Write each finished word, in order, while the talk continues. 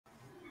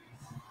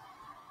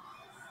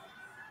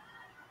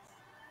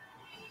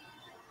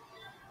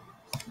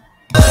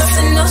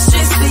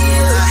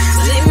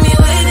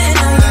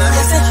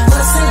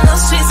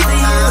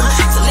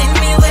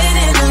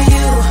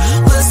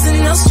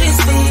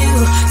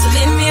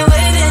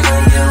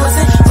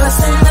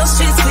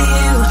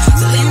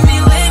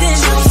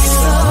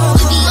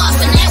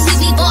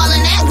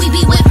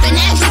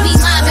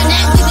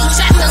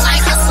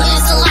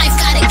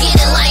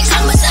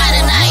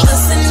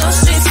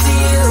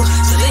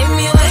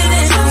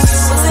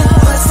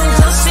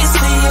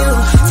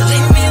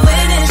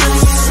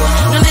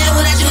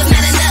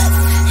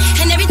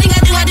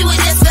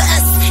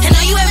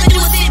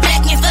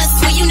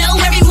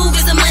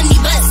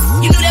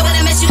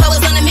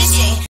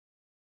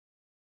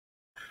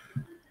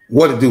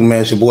What it do,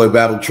 man? It's your boy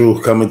Battle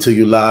Truth coming to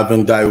you live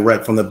and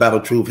direct from the Battle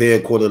Truth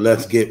headquarters.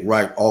 Let's get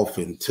right off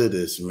into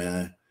this,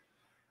 man.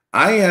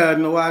 I had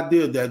no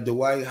idea that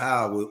Dwight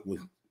was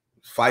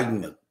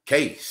fighting a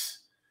case.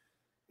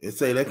 It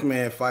say that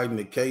man fighting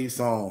the case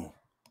on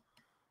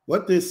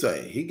what they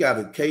say. He got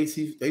a case.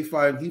 He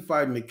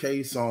fighting the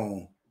case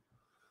on.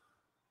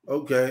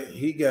 Okay,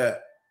 he got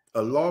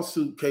a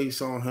lawsuit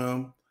case on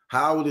him.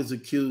 Howard is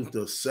accused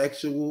of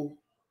sexual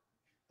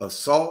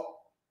assault,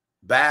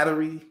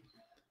 battery,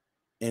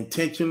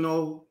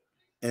 intentional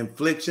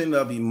infliction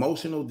of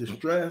emotional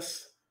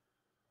distress,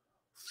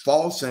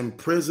 false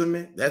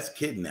imprisonment, that's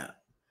kidnap,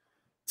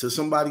 to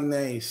somebody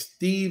named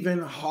Stephen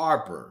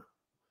Harper.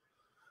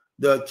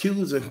 The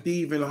accuser,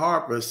 Stephen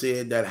Harper,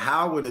 said that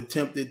Howard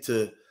attempted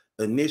to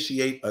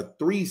initiate a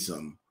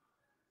threesome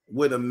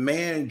with a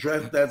man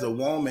dressed as a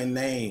woman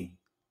named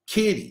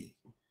Kitty.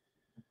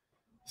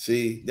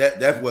 See,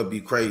 that's what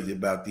be crazy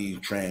about these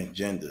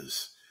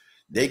transgenders.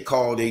 They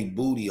call they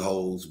booty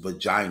holes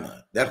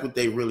vagina. That's what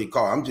they really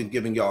call. I'm just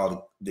giving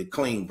y'all the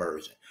clean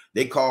version.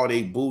 They call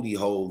they booty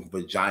holes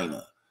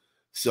vagina.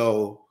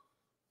 So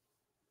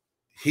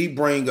he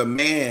bring a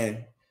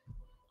man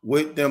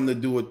with them to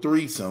do a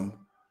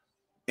threesome,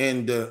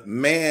 and the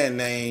man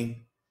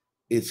name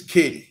is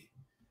Kitty,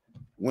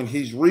 when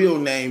his real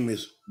name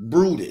is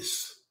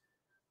Brutus.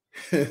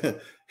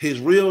 His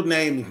real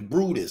name is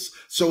Brutus.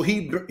 So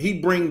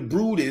he bring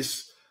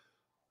Brutus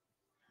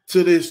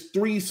to this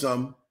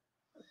threesome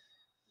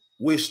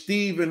with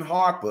Stephen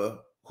Harper,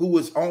 who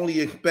was only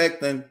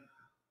expecting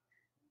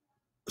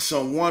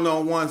some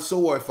one-on-one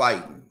sword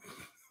fighting.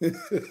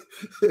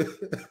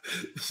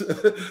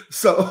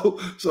 so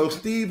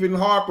Stephen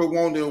Harper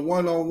wanted a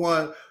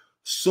one-on-one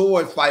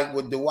sword fight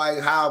with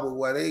Dwight Howard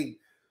where they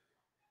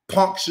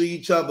puncture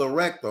each other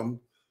rectum.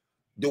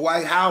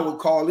 Dwight Howard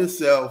called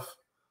himself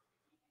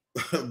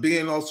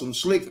being on some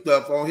slick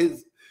stuff on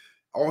his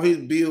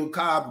Bill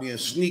Cosby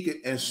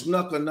and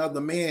snuck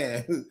another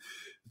man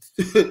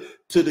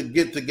to the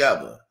get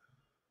together.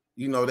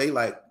 You know, they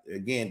like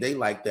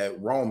that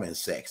Roman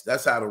sex.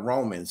 That's how the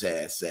Romans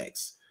had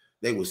sex.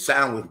 They would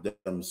sandwich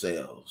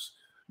themselves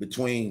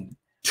between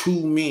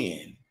two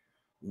men.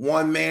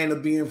 One man to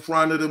be in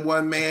front of the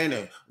one man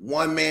and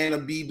one man to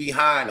be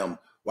behind them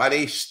while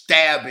they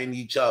stabbing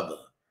each other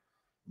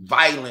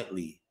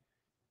violently.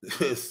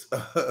 These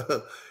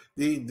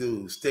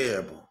dudes,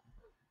 terrible.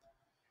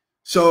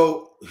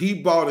 So he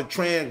bought a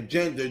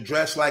transgender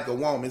dressed like a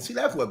woman. See,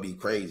 that's what be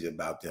crazy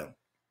about them.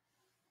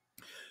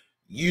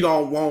 You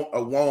don't want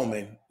a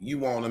woman. You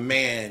want a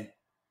man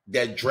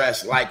that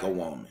dressed like a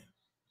woman.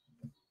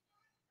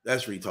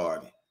 That's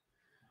retarded.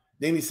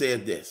 Then he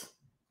said this.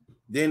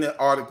 Then the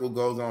article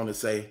goes on to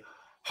say,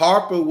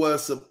 Harper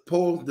was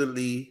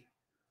supposedly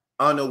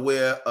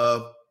unaware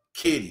of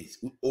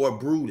Kitties or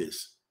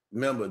Brutus.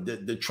 Remember,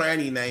 the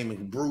tranny name is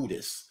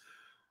Brutus.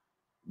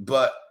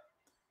 But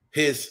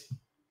his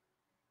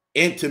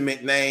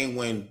intimate name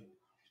when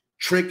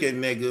tricking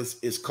niggas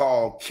is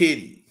called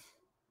Kitty.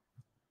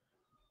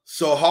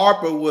 So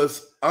Harper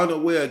was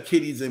unaware of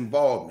Kitty's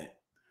involvement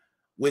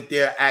with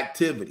their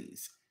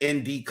activities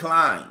and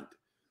declined.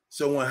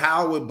 So when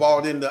Howard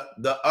brought in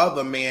the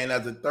other man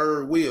as a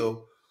third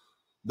wheel,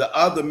 the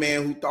other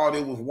man who thought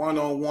it was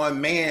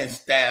one-on-one man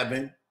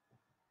stabbing,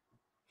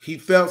 he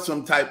felt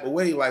some type of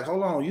way, like,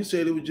 hold on, you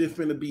said it was just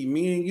finna be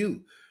me and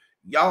you.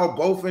 Y'all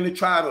both finna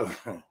try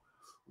to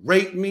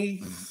rape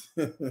me?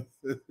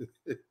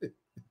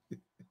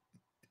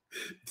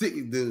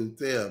 Dude,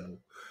 terrible.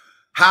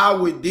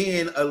 Howard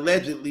then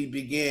allegedly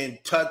began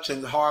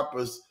touching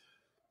Harper's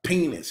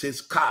penis,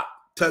 his cock,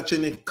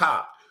 touching his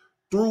cock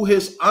through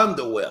his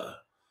underwear.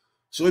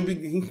 So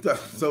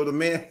so the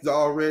man's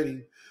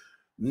already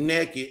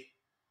naked,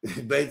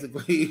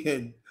 basically,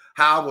 and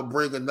Howard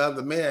bring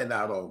another man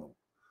out on him.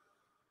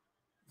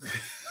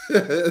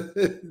 They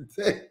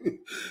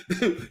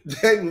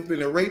was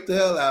finna rape the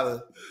hell out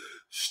of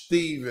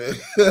Steven.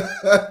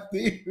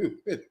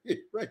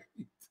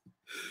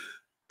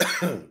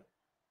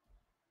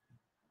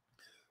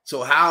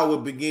 So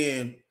Howard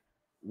began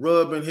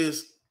rubbing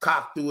his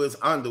cock through his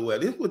underwear.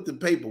 This is what the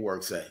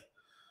paperwork say.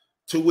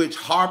 To which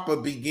Harper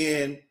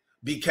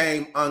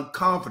became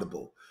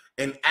uncomfortable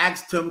and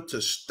asked him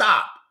to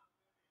stop.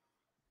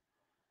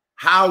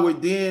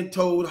 Howard then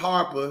told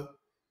Harper,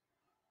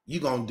 "You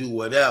gonna do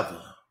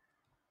whatever.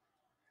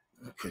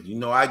 Because you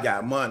know I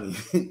got money.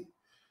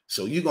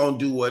 So you gonna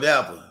do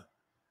whatever."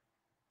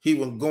 He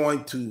was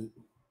going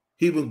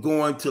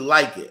to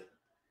like it.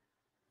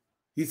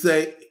 He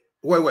said,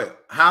 wait.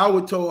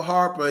 Howard told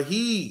Harper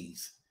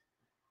he's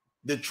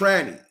the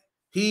tranny.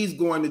 He's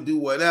going to do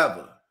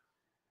whatever.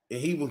 And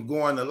he was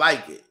going to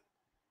like it.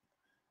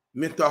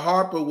 Mr.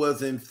 Harper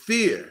was in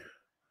fear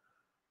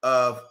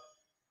of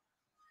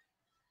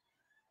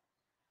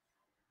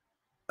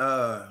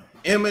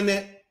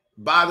imminent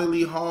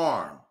bodily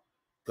harm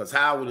because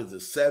Howard is a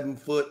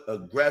 7-foot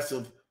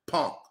aggressive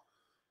punk.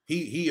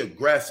 He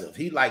aggressive.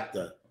 He like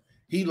to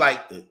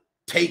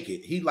take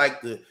it. He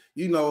like to,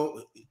 you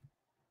know,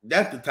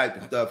 that's the type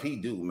of stuff he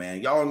do,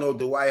 man. Y'all know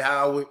Dwight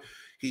Howard.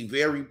 He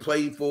very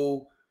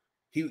playful.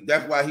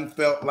 That's why he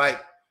felt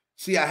like,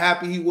 see how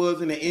happy he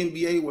was in the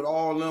NBA with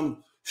all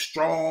them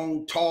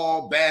strong,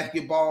 tall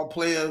basketball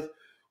players,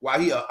 while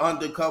he an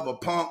undercover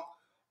punk,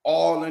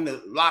 all in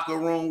the locker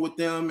room with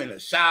them, in the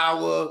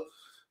shower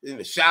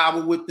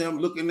with them,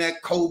 looking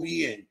at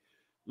Kobe and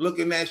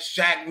looking at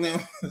Shaq and them,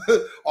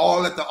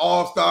 all at the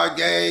All-Star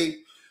game,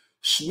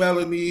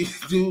 smelling these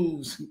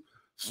dudes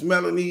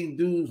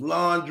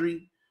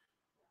laundry.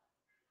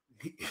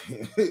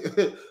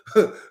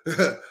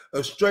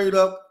 A straight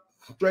up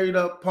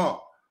punk.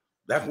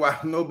 That's why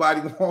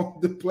nobody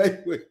wanted to play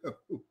with him.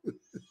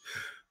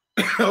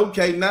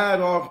 Okay, now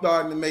it all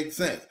starting to make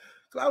sense.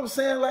 Because I was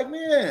saying, like,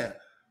 man,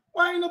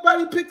 why ain't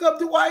nobody pick up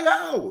Dwight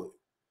Howard?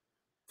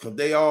 Because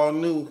they all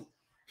knew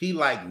he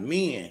like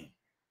men.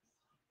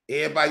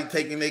 Everybody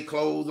taking their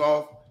clothes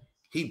off.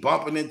 He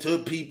bumping into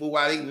people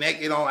while they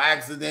naked on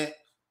accident,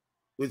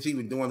 which he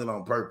was doing it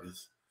on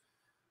purpose.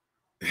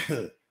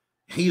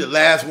 He the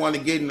last one to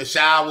get in the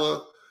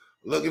shower,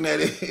 looking at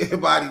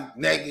everybody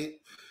naked.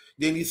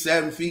 Then he's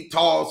 7 feet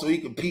tall, so he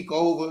could peek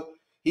over.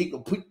 He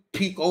could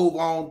peek over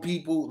on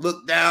people,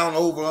 look down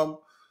over them.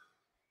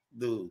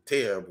 Dude,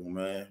 terrible,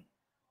 man.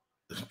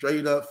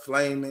 Straight up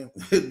flaming.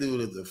 This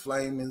dude is a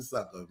flaming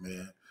sucker,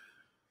 man.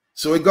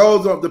 So it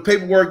goes on, the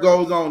paperwork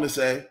goes on to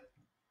say,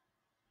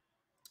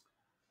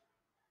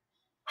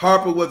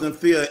 Harper was in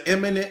fear of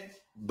imminent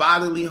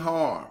bodily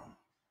harm.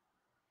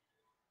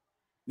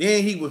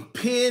 Then he was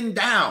pinned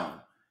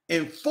down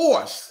and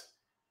forced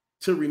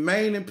to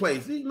remain in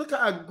place. See, look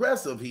how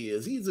aggressive he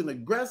is. He's an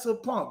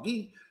aggressive punk.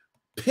 He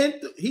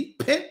pinned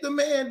the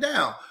man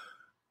down.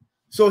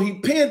 So he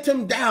pinned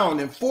him down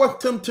and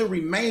forced him to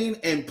remain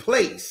in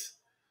place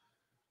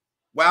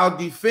while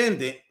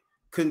defendant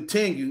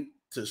continued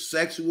to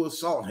sexual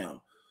assault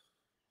him.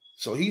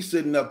 So he's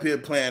sitting up here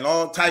playing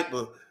all type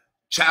of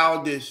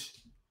childish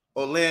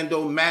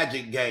Orlando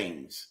Magic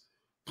games,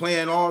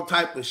 playing all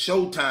type of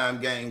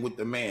Showtime game with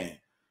the man.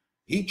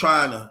 He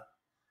trying to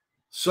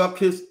suck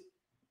his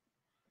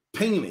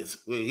penis.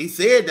 He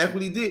said that's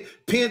what he did.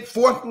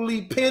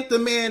 Forcefully pinned the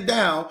man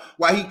down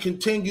while he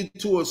continued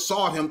to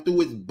assault him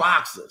through his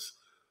boxers.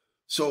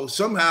 So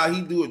somehow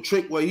he do a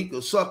trick where he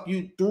could suck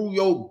you through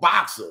your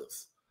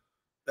boxers.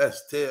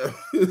 That's terrible.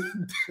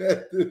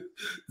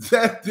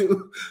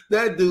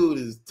 that dude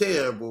is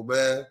terrible,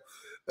 man.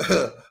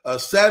 A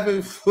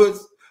 7 foot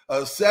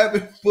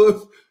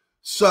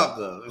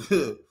sucker.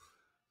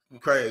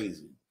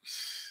 Crazy.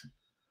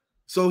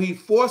 So he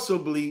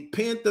forcibly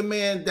pinned the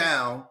man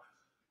down.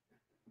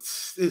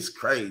 It's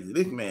crazy.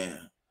 This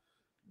man,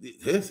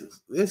 this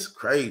is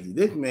crazy.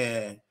 This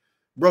man,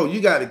 bro,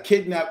 you got a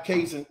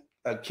kidnapping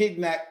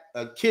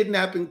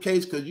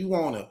case because you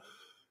want to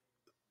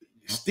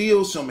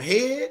steal some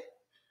head.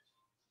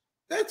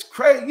 That's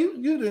crazy.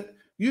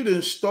 You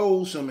done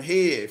stole some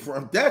head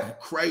from.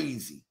 That's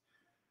crazy.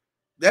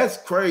 That's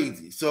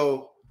crazy.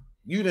 So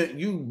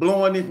you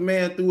blowing this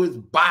man through his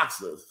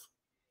boxers.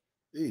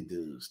 This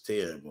dude's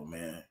terrible,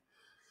 man.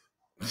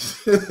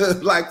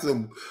 like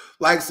some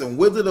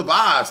Wizard of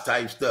Oz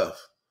type stuff.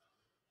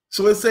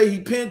 So it say he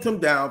pinned him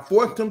down,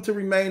 forced him to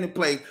remain in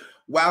place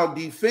while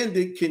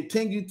defendant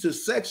continued to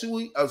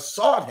sexually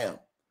assault him.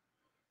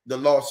 The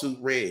lawsuit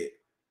read.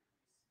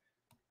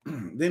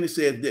 Then it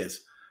says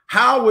this: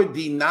 Howard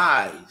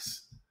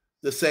denies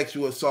the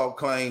sexual assault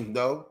claim,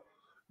 though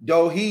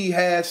he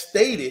has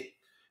stated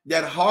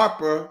that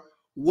Harper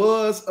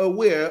was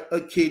aware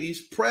of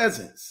Kitty's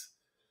presence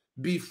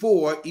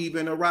before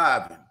even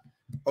arriving.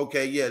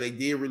 Okay, yeah, they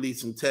did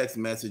release some text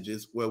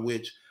messages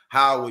which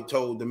Howard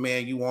told the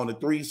man, you want a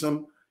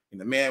threesome?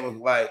 And the man was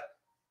like,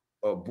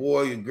 a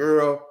boy, a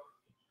girl.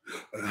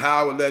 And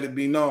Howard let it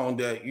be known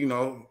that,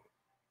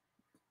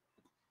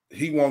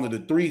 he wanted a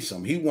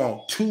threesome. He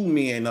wanted 2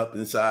 men up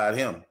inside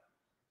him.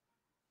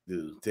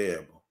 Dude,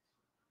 terrible.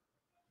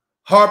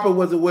 Harper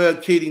was aware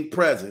of Kitty's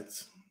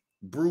presence.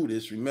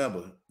 Brutus,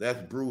 remember,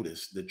 that's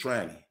Brutus, the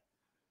tranny.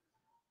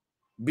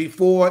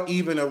 Before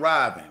even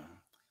arriving.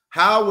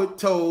 Howard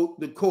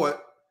told the court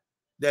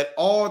that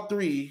all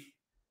 3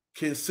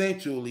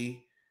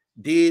 consensually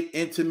did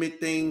intimate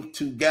things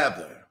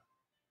together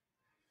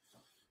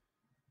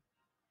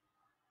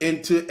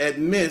and to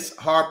admit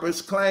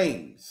Harper's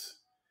claims.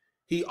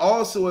 He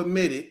also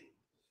admitted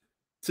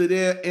to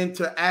their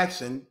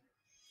interaction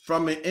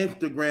from an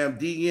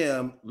Instagram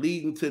DM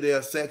leading to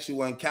their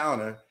sexual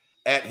encounter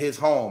at his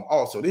home.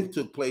 Also, this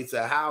took place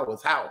at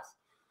Howard's house.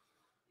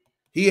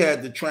 He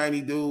had the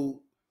tranny dude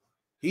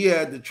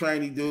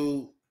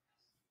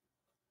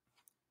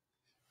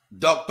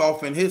ducked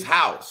off in his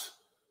house.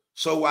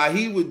 So while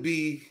he would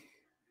be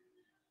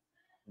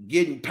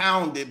getting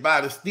pounded by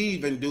the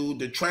Steven dude,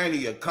 the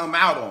tranny would come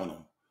out on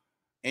him.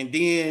 And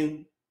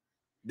then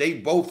they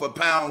both would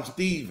pound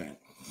Steven.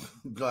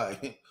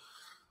 Like,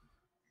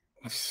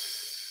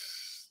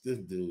 this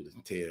dude is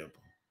terrible.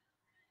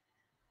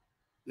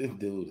 This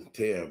dude is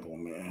terrible,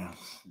 man.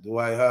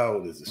 Dwight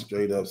Howard is a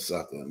straight up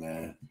sucker,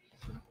 man.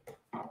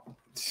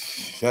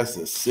 That's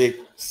a sick,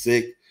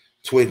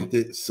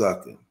 twisted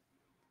sucker.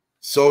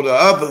 So the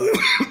other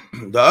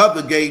the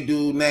other gay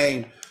dude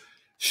named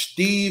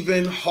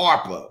Stephen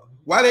Harper.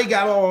 Why they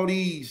got all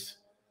these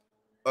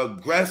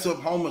aggressive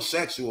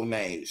homosexual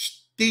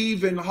names?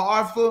 Stephen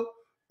Harper.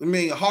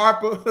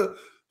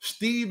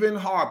 Stephen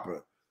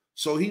Harper.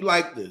 So he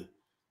liked to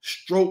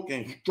stroke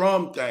and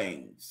strum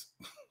things.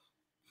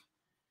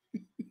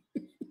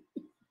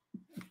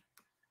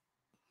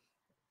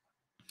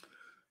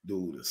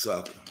 Dude, a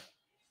sucker.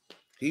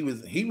 He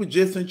was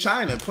just in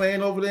China,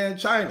 playing over there in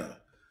China.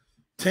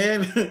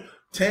 Tearing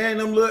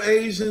them little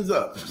Asians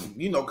up.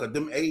 You know, because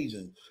them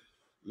Asians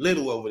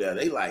little over there.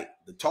 They like,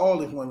 the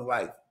tallest one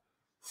like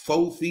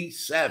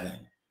 4'7".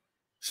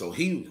 So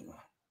he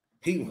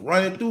was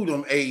running through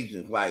them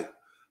Asians like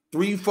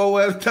 3,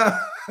 4 at a time.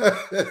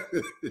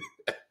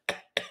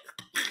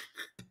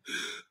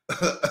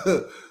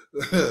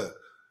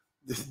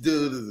 This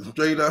dude is a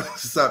straight up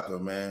sucker,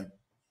 man.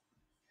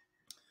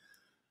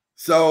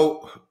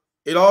 So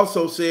it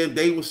also said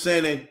they were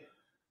sending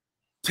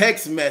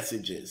text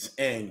messages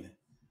and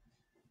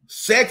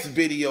sex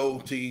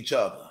videos to each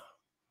other.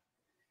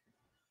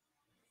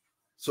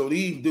 So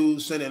these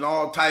dudes sending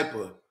all type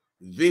of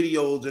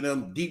videos of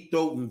them deep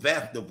throating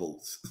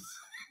vegetables.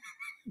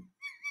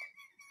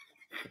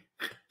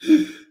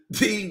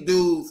 These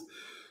dudes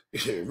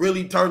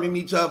really turning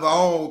each other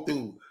on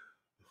through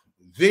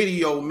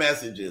video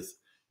messages,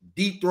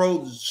 deep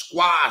throating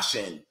squash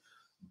and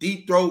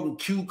deep throating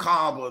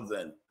cucumbers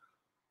and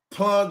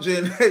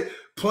plunging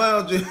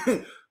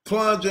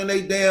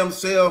they damn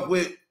self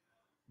with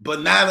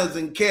bananas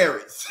and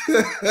carrots.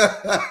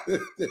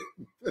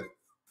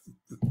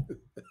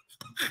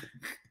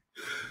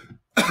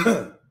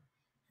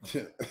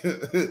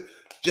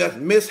 Just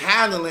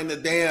mishandling the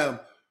damn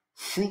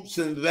fruits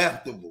and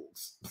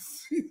vegetables.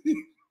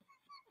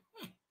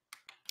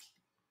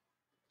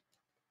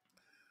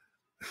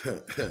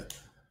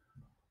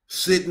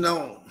 Sitting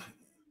on,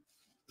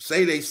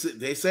 they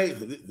say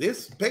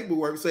this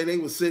paperwork say they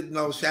were sitting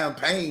on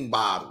champagne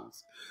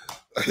bottles.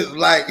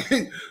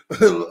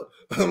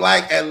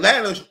 like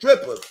Atlanta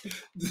strippers.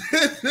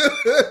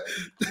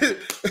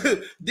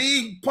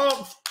 These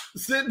punks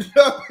sitting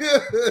up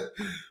here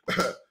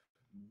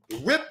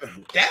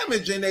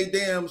damaging their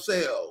damn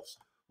selves,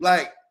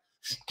 like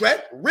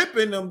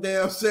ripping them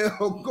damn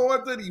selves,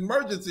 going to the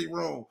emergency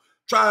room,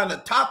 trying to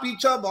top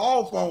each other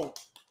off on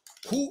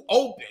who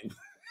opened.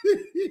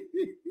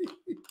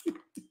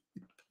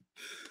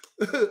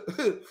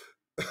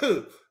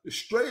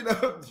 straight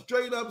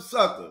up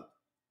sucker.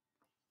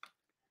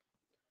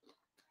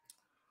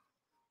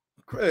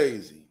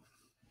 Crazy.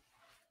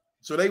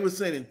 So they were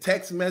sending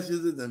text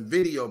messages and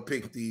video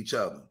pics to each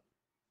other.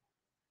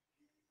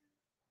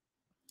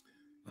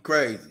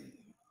 Crazy.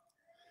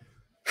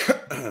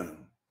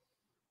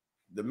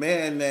 The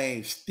man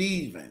named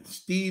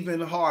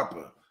Stephen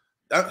Harper.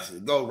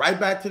 Go right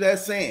back to that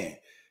saying.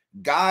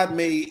 God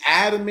made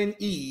Adam and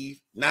Eve,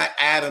 not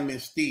Adam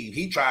and Steve.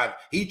 He trying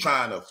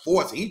to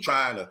force it. He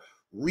trying to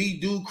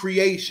redo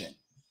creation.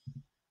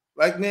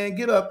 Like, man,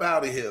 get up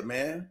out of here,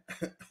 man.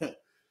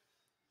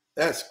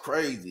 That's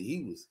crazy.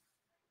 He was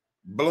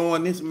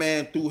blowing this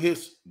man through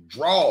his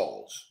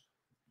drawers.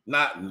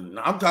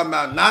 I'm talking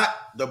about not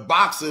the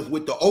boxers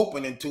with the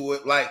opening to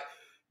it. Like,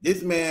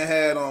 this man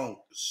had on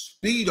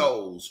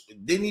Speedos.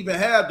 Didn't even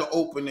have the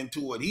opening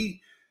to it.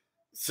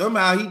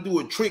 Somehow he do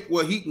a trick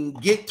where he can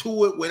get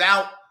to it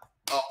without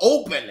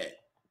opening.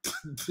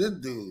 This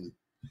dude,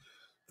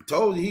 I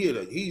told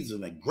you he's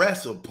an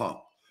aggressive punk.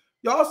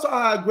 Y'all saw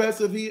how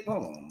aggressive he is.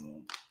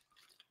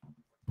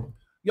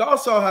 Y'all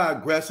saw how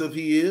aggressive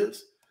he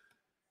is.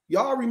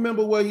 Y'all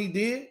remember what he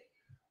did?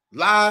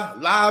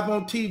 Live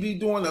on TV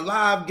doing a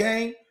live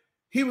game.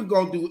 He was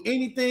gonna do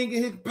anything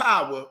in his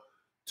power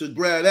to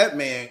grab that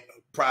man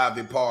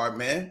private part,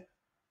 man.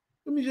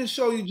 Let me just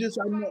show you just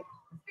how much.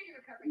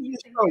 Let me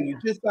show you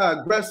just how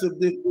aggressive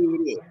this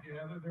dude is.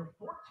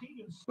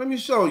 Let me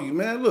show you,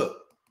 man. Look,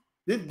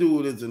 this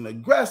dude is an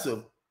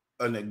aggressive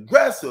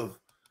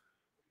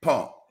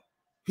punk.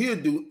 He'll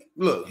do.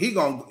 Look, he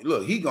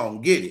gonna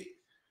get it.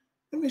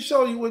 Let me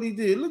show you what he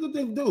did. Look at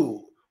this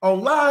dude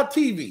on live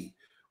TV.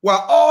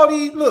 While all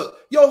these, look,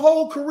 your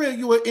whole career,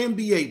 you an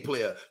NBA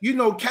player. You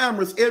know,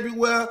 cameras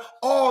everywhere,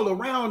 all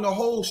around the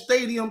whole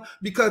stadium,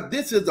 because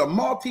this is a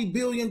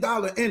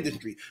multi-billion-dollar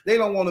industry. They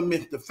don't want to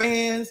miss the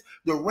fans,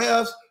 the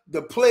refs,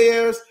 the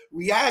players,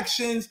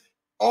 reactions,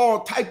 all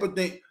type of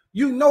things.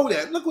 You know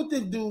that. Look what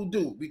this dude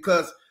do,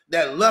 because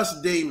that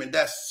lust demon,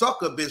 that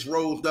sucker bitch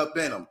rose up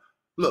in him.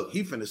 Look,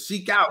 he finna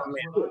seek out, man.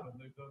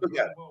 Look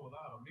at him.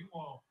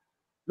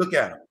 Look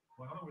at him.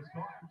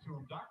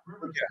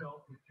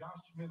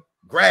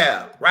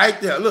 Grab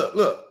right there.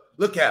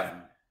 Look at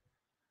him.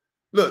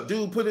 Look,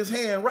 dude put his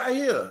hand right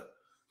here.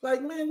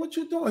 Like, man, what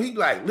you doing? He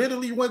like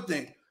literally went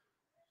there.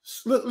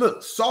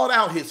 Look, sought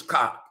out his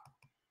cock.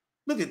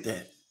 Look at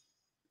that.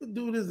 The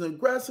dude is an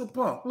aggressive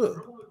punk.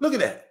 Look at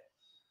that.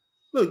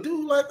 Look,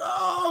 dude, like,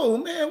 oh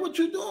man, what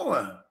you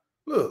doing?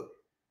 Look.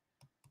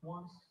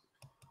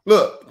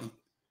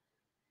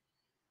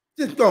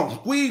 Just gonna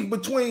squeeze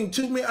between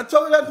two men. I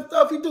told you that's the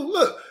stuff he do.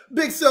 Look,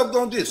 Big Self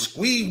gonna just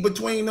squeeze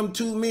between them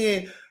two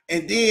men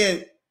and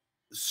then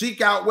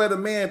seek out where the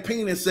man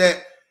penis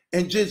at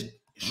and just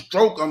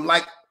stroke him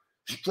like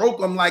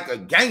a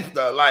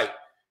gangster. Like,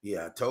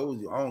 yeah, I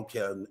told you, I don't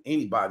care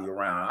anybody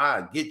around.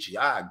 I get you,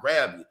 I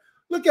grab you.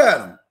 Look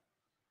at him.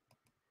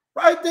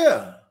 Right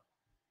there.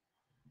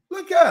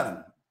 Look at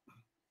him.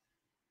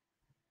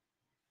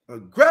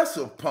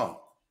 Aggressive punk.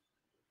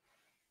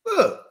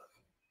 Look.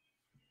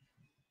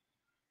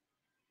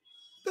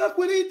 That's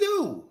what he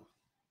do.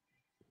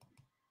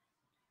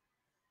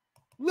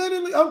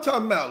 Literally, I'm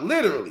talking about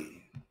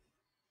literally.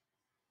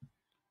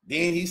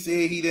 Then he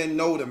said he didn't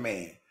know the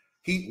man.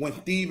 When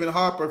Stephen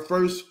Harper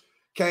first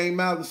came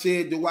out and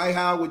said Dwight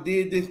Howard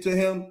did this to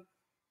him,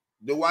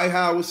 Dwight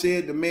Howard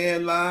said the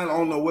man lying. I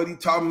don't know what he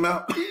talking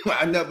about.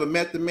 I never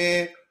met the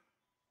man.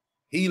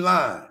 He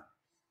lying.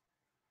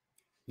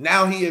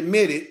 Now he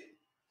admitted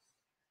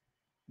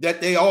that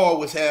they all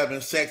was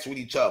having sex with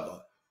each other.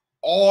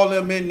 All of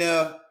them in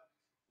there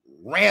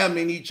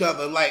ramming each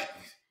other like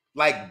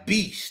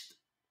beasts.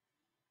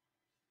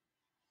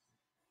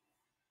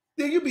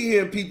 Then you be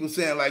hearing people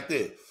saying like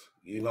this,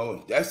 you know,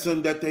 if that's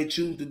something that they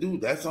choose to do,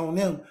 that's on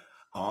them.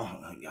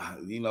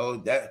 You know,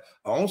 that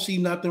I don't see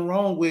nothing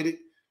wrong with it.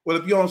 Well,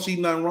 if you don't see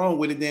nothing wrong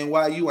with it, then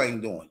why you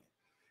ain't doing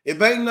it?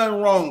 If ain't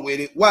nothing wrong with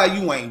it, why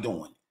you ain't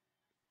doing it?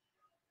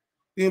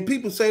 Then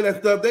people say that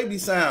stuff, they be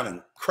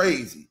sounding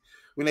crazy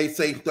when they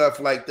say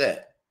stuff like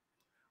that.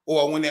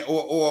 Or when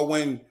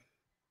when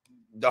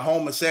the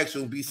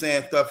homosexuals be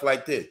saying stuff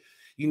like this,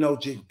 you know,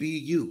 just be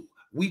you.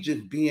 We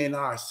just being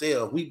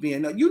ourselves. We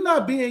being, you're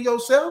not being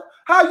yourself.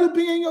 How you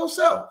being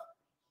yourself?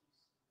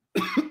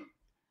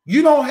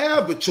 You don't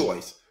have a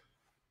choice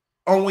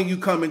on when you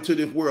come into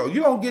this world.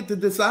 You don't get to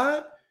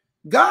decide.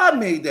 God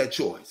made that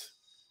choice.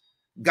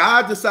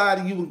 God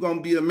decided you was going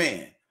to be a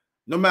man.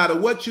 No matter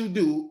what you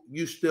do,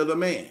 you still a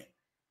man.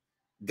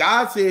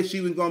 God said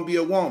she was going to be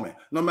a woman.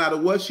 No matter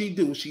what she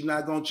do, she's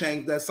not going to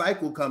change that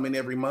cycle coming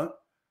every month.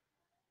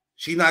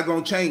 She's not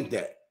going to change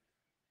that.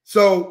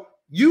 So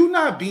you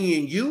not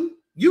being you.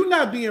 You're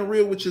not being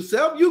real with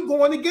yourself. You're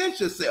going against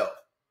yourself.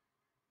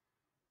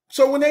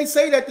 So when they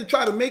say that to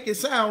try to make it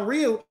sound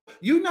real,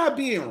 you're not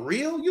being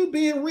real. You're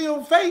being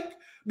real fake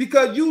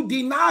because you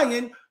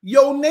denying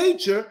your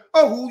nature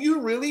of who you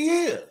really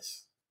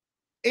is.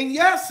 And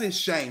yes, it's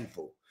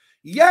shameful.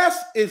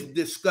 Yes, it's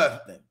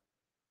disgusting.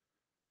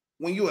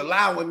 When you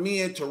allowing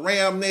men to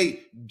ram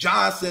they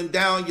Johnson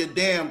down your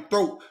damn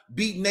throat,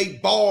 beating they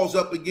balls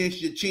up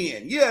against your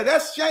chin. Yeah,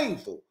 that's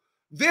shameful.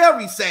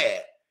 Very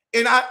sad.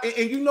 And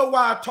you know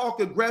why I talk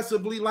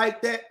aggressively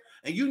like that?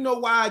 And you know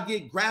why I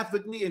get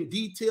graphically in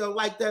detail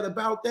like that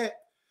about that?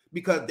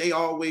 Because they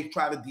always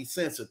try to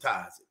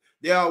desensitize it.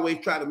 They always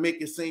try to make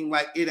it seem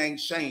like it ain't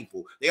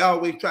shameful. They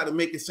always try to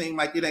make it seem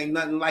like it ain't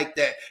nothing like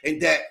that.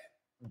 And that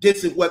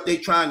this is what they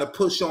trying to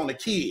push on the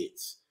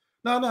kids.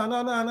 No.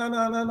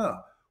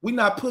 We're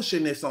not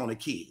pushing this on the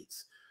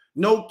kids.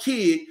 No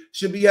kid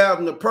should be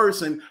having a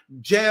person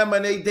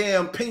jamming a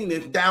damn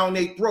penis down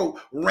their throat,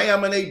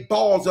 ramming their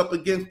balls up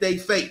against their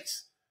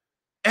face.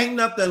 Ain't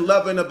nothing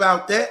loving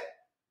about that.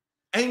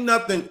 Ain't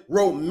nothing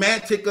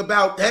romantic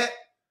about that.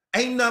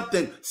 Ain't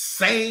nothing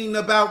sane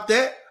about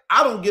that.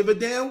 I don't give a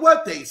damn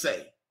what they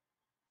say.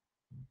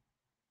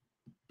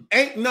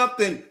 Ain't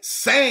nothing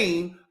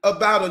sane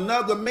about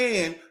another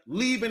man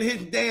leaving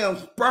his damn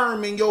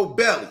sperm in your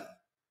belly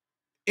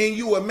and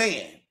you a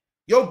man.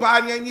 Your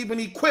body ain't even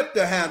equipped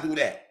to handle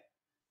that.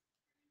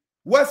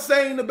 What's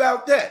sane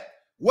about that?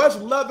 What's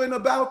loving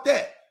about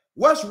that?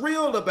 What's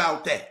real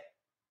about that?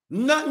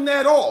 Nothing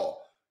at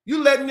all.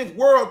 You letting this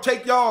world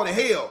take y'all to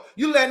hell.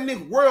 You letting this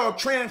world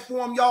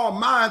transform y'all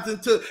minds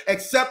into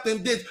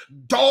accepting this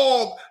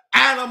dog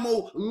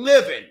animal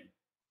living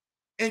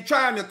and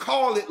trying to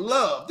call it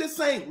love. This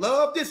ain't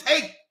love. This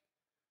hate.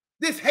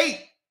 This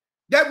hate.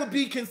 That would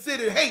be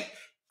considered hate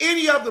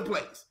any other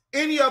place,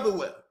 any other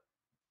way.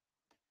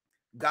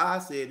 God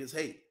said it's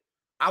hate.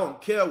 I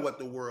don't care what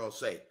the world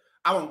say.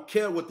 I don't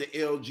care what the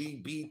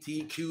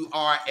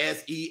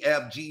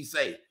LGBTQRSEFG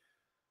say.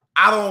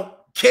 I don't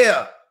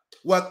care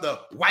what the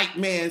white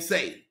man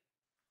say.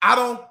 I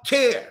don't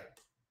care.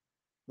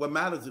 What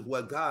matters is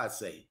what God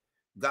say.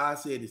 God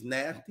said it's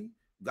nasty.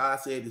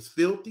 God said it's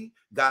filthy.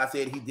 God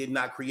said he did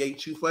not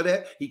create you for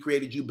that. He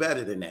created you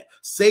better than that.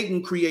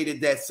 Satan created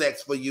that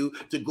sex for you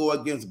to go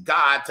against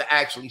God to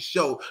actually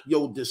show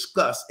your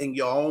disgust in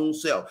your own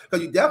self.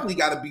 Because you definitely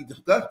got to be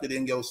disgusted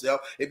in yourself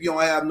if you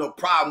don't have no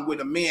problem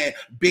with a man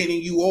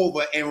bending you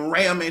over and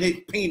ramming his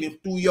penis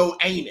through your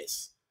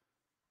anus.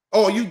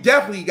 Or you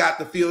definitely got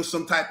to feel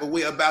some type of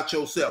way about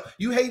yourself.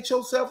 You hate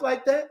yourself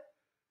like that?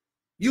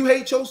 You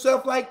hate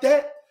yourself like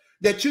that?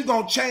 That you're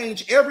going to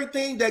change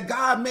everything that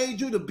God made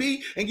you to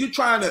be, and you're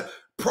trying to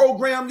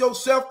program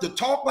yourself to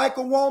talk like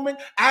a woman,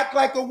 act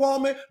like a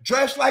woman,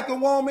 dress like a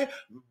woman,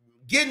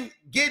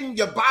 getting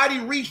your body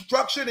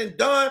restructured and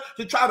done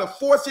to try to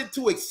force it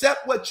to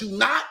accept what you're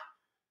not.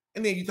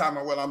 And then you're talking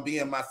about, well, I'm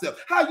being myself.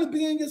 How you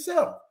being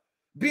yourself?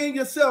 Being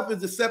yourself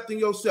is accepting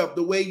yourself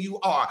the way you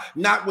are,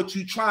 not what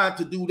you're trying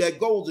to do that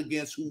goes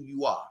against who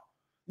you are.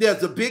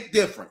 There's a big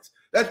difference.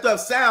 That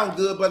stuff sounds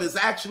good, but it's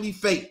actually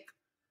fake.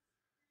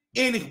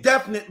 And it's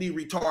definitely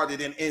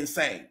retarded and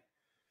insane.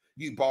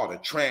 You bought a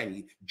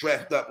tranny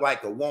dressed up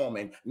like a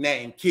woman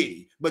named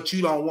Kitty, but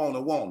you don't want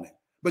a woman.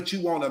 But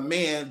you want a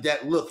man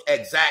that looks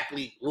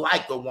exactly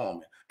like a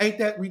woman. Ain't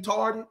that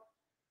retarded?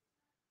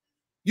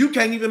 You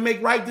can't even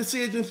make right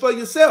decisions for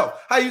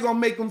yourself. How you gonna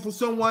make them for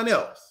someone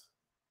else?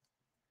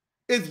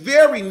 It's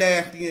very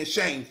nasty and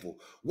shameful.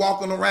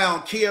 Walking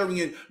around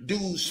carrying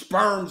dudes'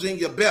 sperms in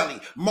your belly,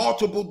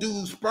 multiple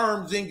dudes'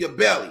 sperms in your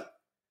belly.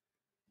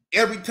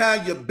 Every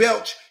time you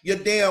belch, your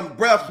damn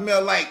breath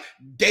smell like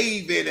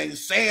David and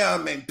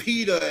Sam and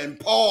Peter and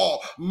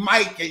Paul,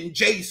 Mike and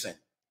Jason.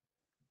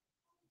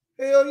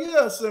 Hell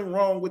yeah, something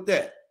wrong with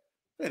that.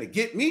 Finna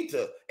get me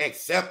to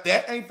accept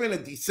that. Ain't finna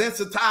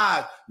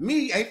desensitize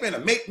me. Ain't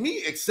finna make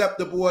me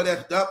acceptable of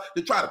that stuff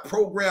to try to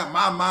program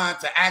my mind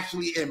to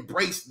actually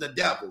embrace the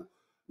devil.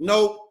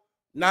 Nope,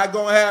 not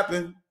gonna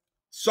happen.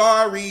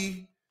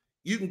 Sorry.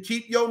 You can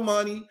keep your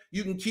money.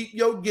 You can keep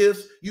your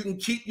gifts. You can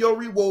keep your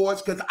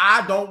rewards because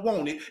I don't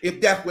want it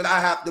if that's what I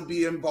have to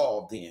be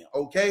involved in,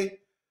 okay?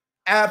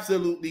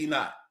 Absolutely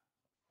not.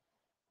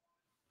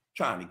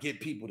 Trying to get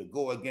people to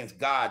go against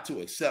God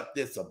to accept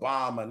this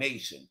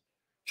abomination.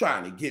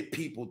 Trying to get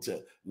people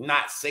to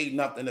not say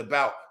nothing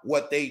about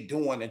what they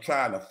doing and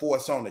trying to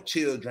force on the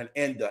children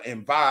and the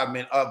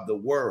environment of the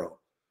world.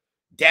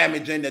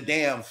 Damaging the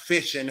damn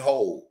fishing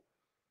hole.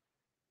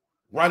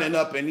 Running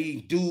up in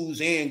these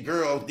dudes and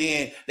girls,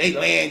 then they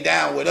laying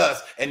down with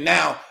us. And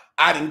now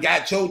I done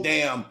got your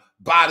damn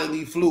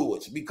bodily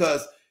fluids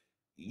because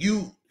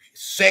you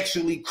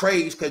sexually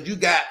crazed because you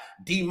got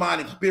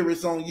demonic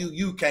spirits on you.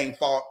 You can't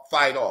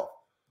fight off.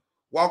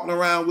 Walking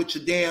around with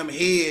your damn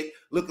head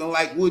looking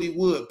like Woody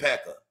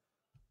Woodpecker.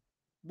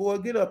 Boy,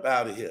 get up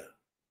out of here.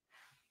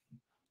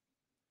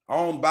 I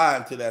don't buy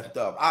into that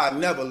stuff. I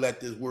never let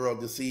this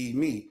world deceive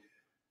me.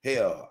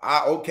 Hell,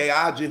 I'll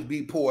just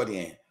be poured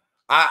in.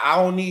 I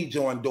don't need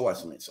your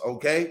endorsements,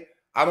 okay?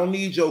 I don't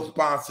need your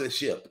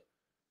sponsorship.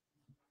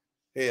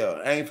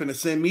 Hell, ain't finna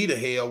send me to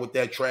hell with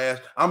that trash.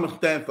 I'm gonna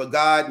stand for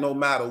God no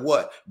matter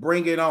what.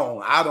 Bring it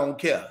on. I don't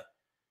care.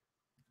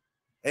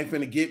 Ain't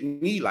finna get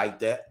me like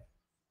that.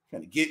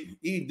 Finna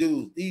get these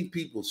dudes, these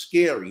people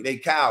scary. They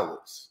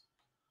cowards.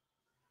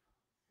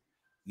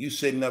 You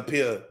sitting up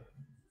here,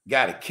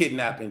 got a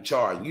kidnapping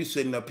charge. You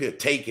sitting up here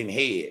taking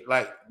head.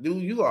 Like,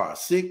 dude, you are a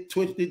sick,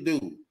 twisted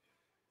dude.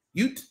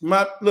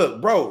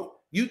 Look, bro,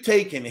 you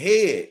taking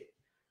head.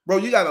 Bro,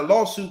 you got a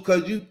lawsuit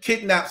because you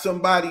kidnapped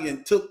somebody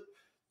and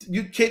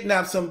you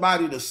kidnapped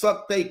somebody to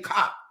suck their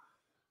cock.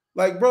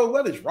 Like, bro,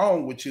 what is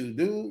wrong with you,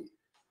 dude?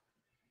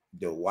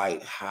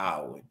 Dwight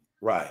Howard.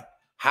 Right.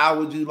 How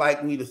would you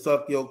like me to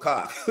suck your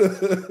cock?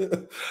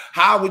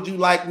 How would you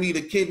like me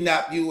to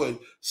kidnap you and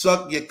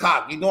suck your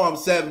cock? You know I'm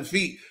 7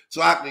 feet,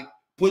 so I can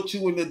put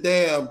you in the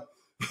damn,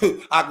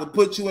 I can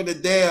put you in the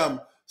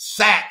damn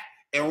sack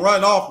and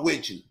run off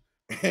with you.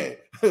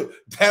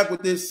 That's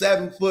what this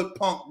 7-foot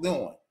punk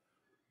doing.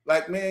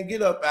 Like, man,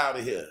 get up out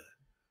of here.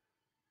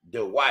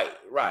 Dwight,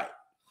 right.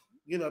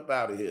 Get up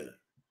out of here.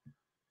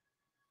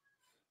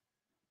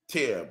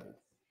 Terrible.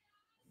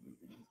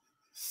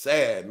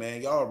 Sad,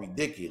 man. Y'all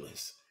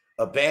ridiculous.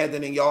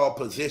 Abandoning y'all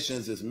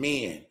positions as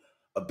men.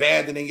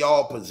 Abandoning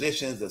y'all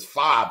positions as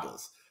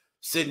fathers.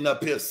 Sitting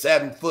up here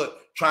 7 foot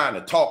trying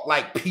to talk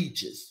like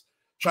Peaches.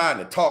 Trying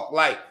to talk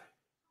like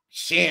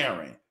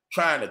Sharon.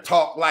 Trying to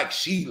talk like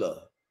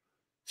Sheila.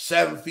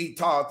 7 feet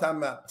tall. Talking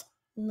about,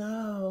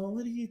 no,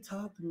 what are you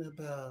talking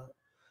about?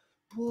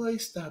 Boy,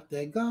 stop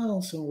that. Go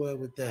on somewhere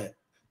with that.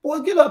 Boy,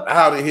 get up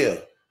out of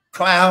here.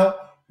 Clown,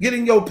 get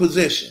in your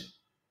position.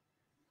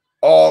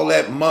 All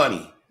that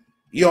money.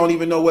 You don't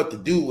even know what to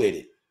do with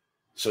it.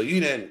 So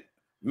you done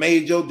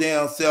made your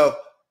damn self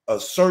a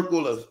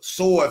circle of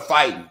sword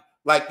fighting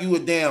like you a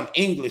damn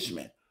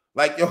Englishman.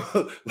 Like you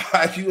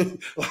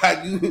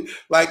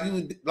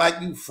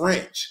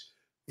French.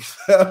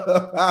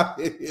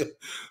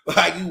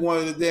 Like you one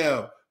of the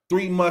damn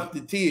 3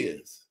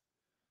 Musketeers.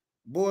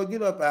 Boy,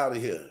 get up out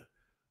of here.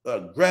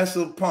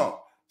 Aggressive punk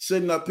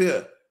sitting up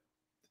here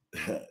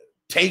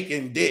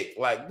taking dick.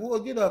 Like, boy,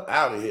 get up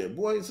out of here.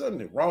 Boy,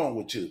 something wrong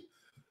with you.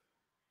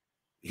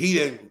 He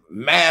didn't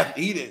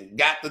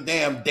got the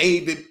damn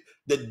David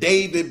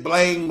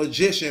Blaine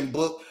magician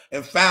book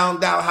and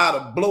found out how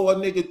to blow a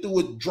nigga through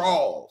his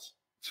drawers.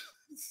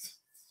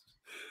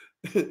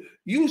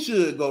 You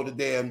should go to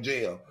damn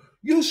jail.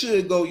 You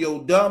should go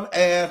your dumb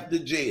ass to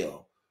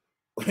jail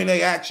when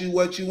they ask you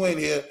what you in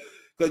here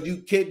because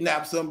you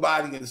kidnapped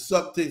somebody and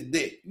sucked his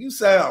dick. You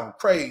sound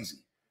crazy.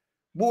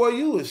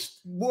 Boy,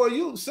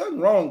 something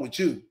wrong with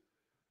you.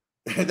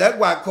 That's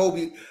why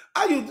Kobe,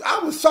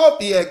 I was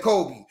salty at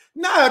Kobe.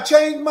 Now I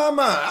changed my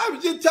mind. I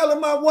was just telling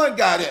my one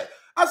guy that.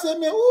 I said,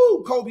 man,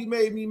 ooh, Kobe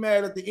made me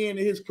mad at the end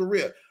of his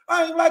career.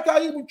 I ain't like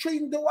how he was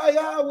treating Dwight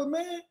Howard,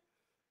 man.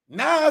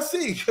 Now I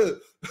see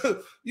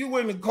you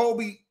in the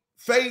Kobe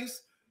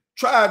face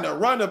trying to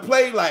run a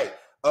play like,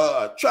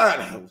 trying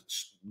to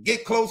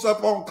get close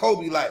up on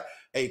Kobe like,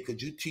 hey,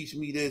 could you teach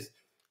me this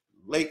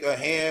Laker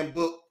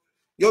handbook?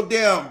 Your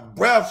damn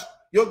breath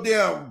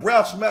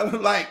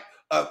smelling like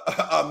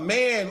a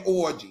man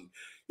orgy.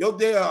 Your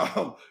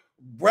damn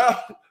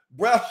breath,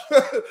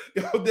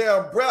 your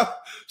damn breath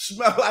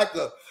smell like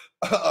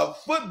a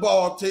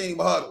football team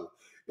huddle.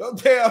 Your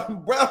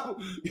damn breath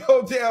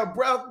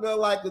smell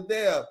like a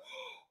damn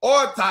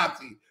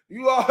autopsy.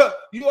 You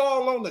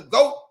all on the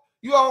goat.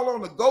 You all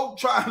on the goat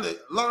trying to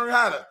learn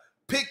how to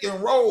pick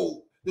and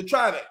roll to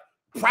try to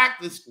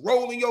practice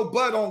rolling your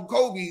butt on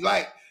Kobe.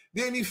 Like,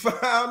 then he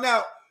found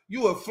out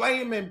you a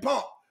flaming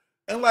punk.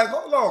 And like,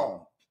 hold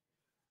on.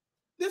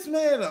 This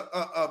man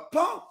a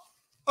punk?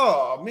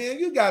 Oh, man,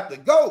 you got to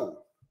go.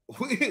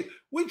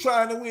 We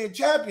trying to win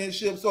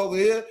championships over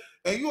here,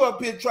 and you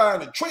up here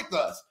trying to trick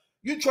us.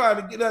 You trying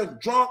to get us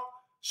drunk,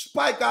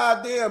 spike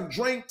our damn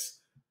drinks,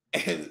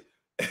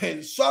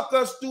 and suck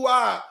us through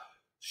our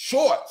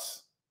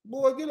shorts.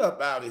 Boy, get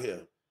up out of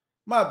here.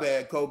 My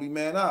bad, Kobe,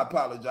 man. I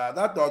apologize.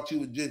 I thought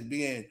you were just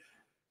being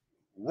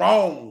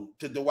wrong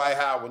to Dwight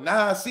Howard.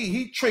 Now I see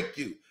he tricked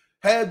you.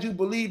 Had you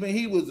believing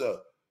he was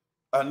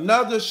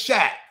another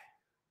Shaq.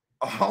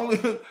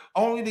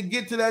 Only to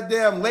get to that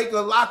damn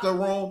Laker locker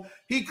room,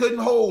 he couldn't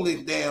hold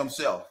his damn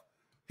self.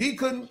 He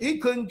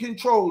couldn't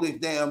control his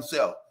damn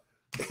self.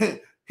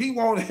 He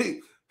gonna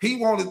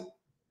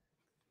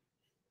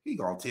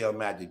tell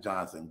Magic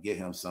Johnson, get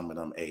him some of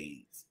them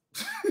AIDS.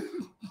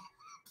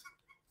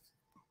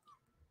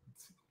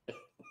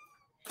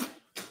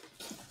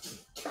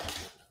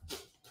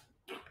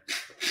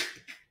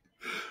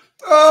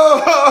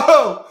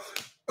 Oh,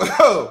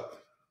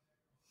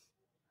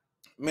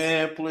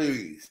 man,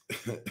 please.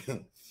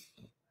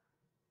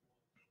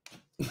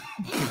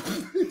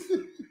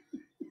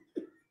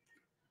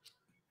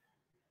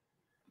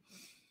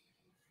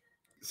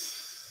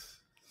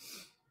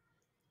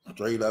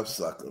 Straight up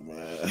sucker,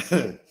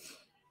 man.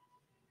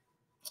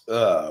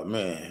 Oh,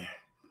 man.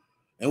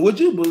 And would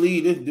you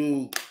believe this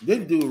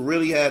dude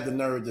really had the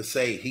nerve to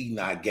say he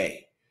not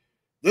gay?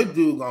 This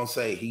dude gonna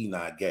say he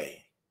not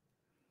gay.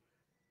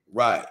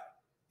 Right.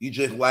 You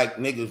just like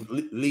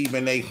niggas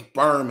leaving a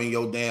sperm in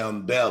your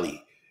damn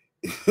belly.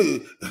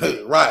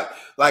 Right.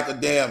 Like a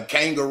damn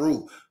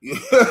kangaroo.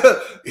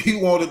 You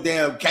want a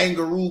damn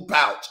kangaroo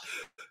pouch.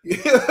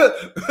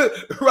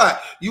 Right.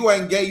 You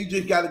ain't gay. You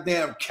just got a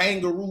damn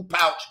kangaroo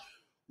pouch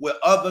with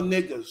other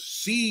niggas'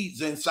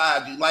 seeds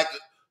inside you. Like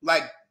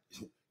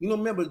you know,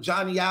 remember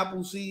Johnny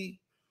Appleseed?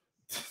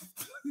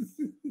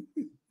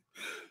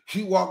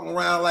 You walking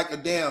around like a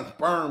damn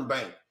sperm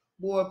bank.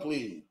 Boy,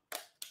 please.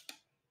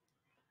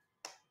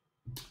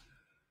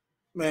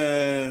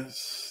 Man,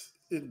 this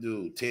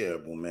dude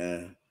terrible,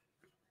 man.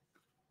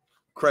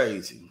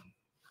 Crazy.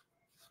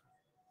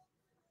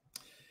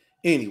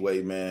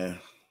 Anyway, man,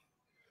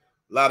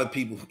 a lot of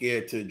people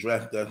scared to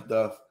address that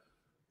stuff.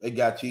 They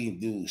got these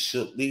dudes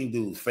shook. These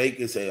dudes fake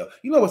as hell.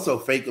 You know what's so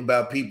fake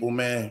about people,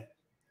 man?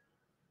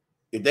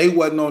 If they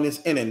wasn't on this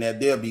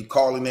internet, they'll be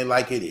calling it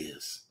like it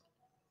is.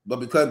 But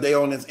because they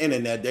on this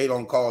internet, they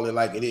don't call it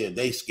like it is.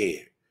 They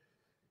scared.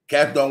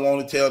 Cats don't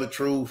want to tell the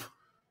truth.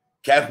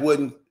 Cats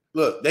wouldn't.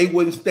 Look, they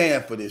wouldn't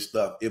stand for this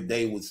stuff if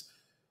they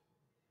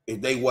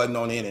wasn't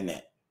on the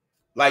internet.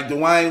 Like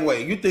Dwayne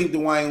Wade. You think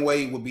Dwayne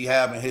Wade would be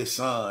having his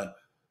son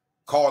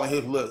calling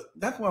his look?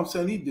 That's what I'm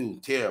saying. He do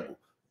terrible.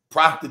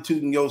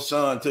 Prostituting your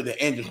son to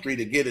the industry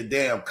to get a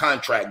damn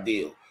contract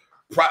deal.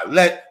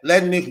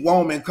 Letting this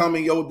woman come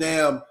in your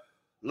damn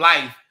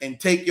life and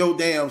take your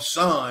damn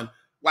son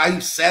while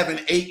he's 7,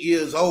 8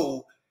 years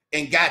old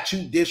and got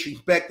you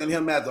disrespecting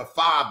him as a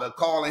father,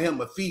 calling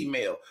him a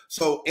female.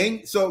 So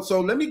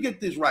let me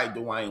get this right,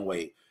 Dwayne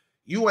Wade.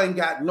 You ain't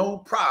got no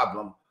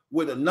problem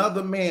with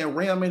another man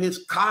ramming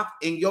his cock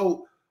in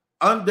your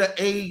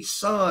underage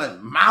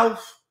son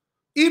mouth,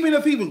 even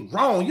if he was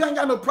grown. You ain't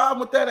got no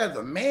problem with that as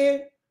a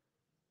man.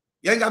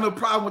 You ain't got no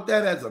problem with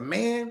that as a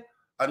man.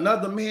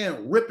 Another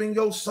man ripping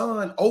your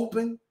son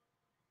open.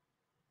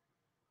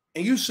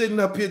 And you sitting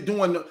up here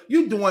doing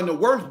the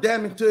worst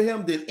damage to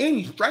him than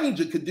any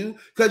stranger could do,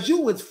 because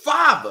you his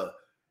father.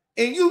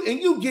 And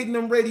you getting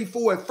him ready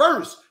for it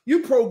first.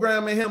 You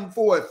programming him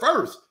for it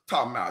first.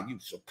 Talking about you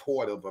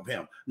supportive of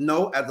him.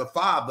 No, as a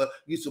father,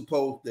 you're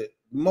supposed to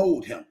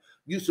mold him.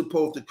 You're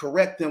supposed to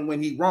correct him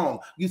when he's wrong.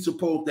 You're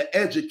supposed to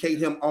educate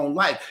him on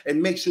life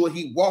and make sure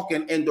he's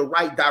walking in the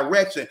right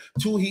direction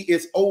till he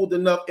is old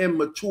enough and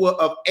mature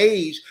of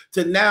age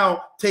to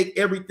now take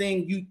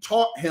everything you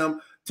taught him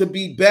to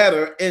be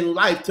better in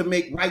life, to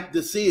make right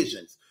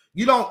decisions.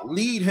 You don't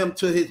lead him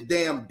to his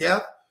damn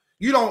death.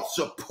 You don't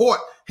support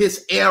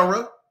his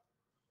error.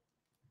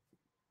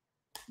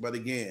 But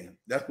again,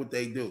 that's what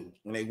they do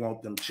when they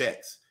want them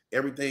checks.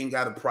 Everything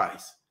got a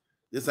price.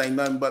 This ain't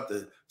nothing but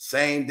the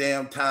same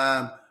damn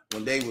time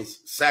when they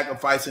was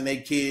sacrificing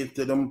their kids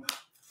to them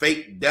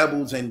fake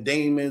devils and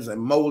demons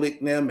and Moloch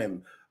them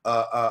and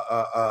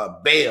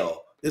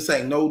Baal. This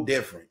ain't no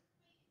different.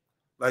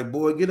 Like,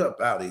 boy, get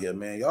up out of here,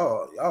 man.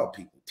 Y'all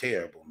people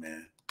terrible,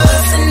 man.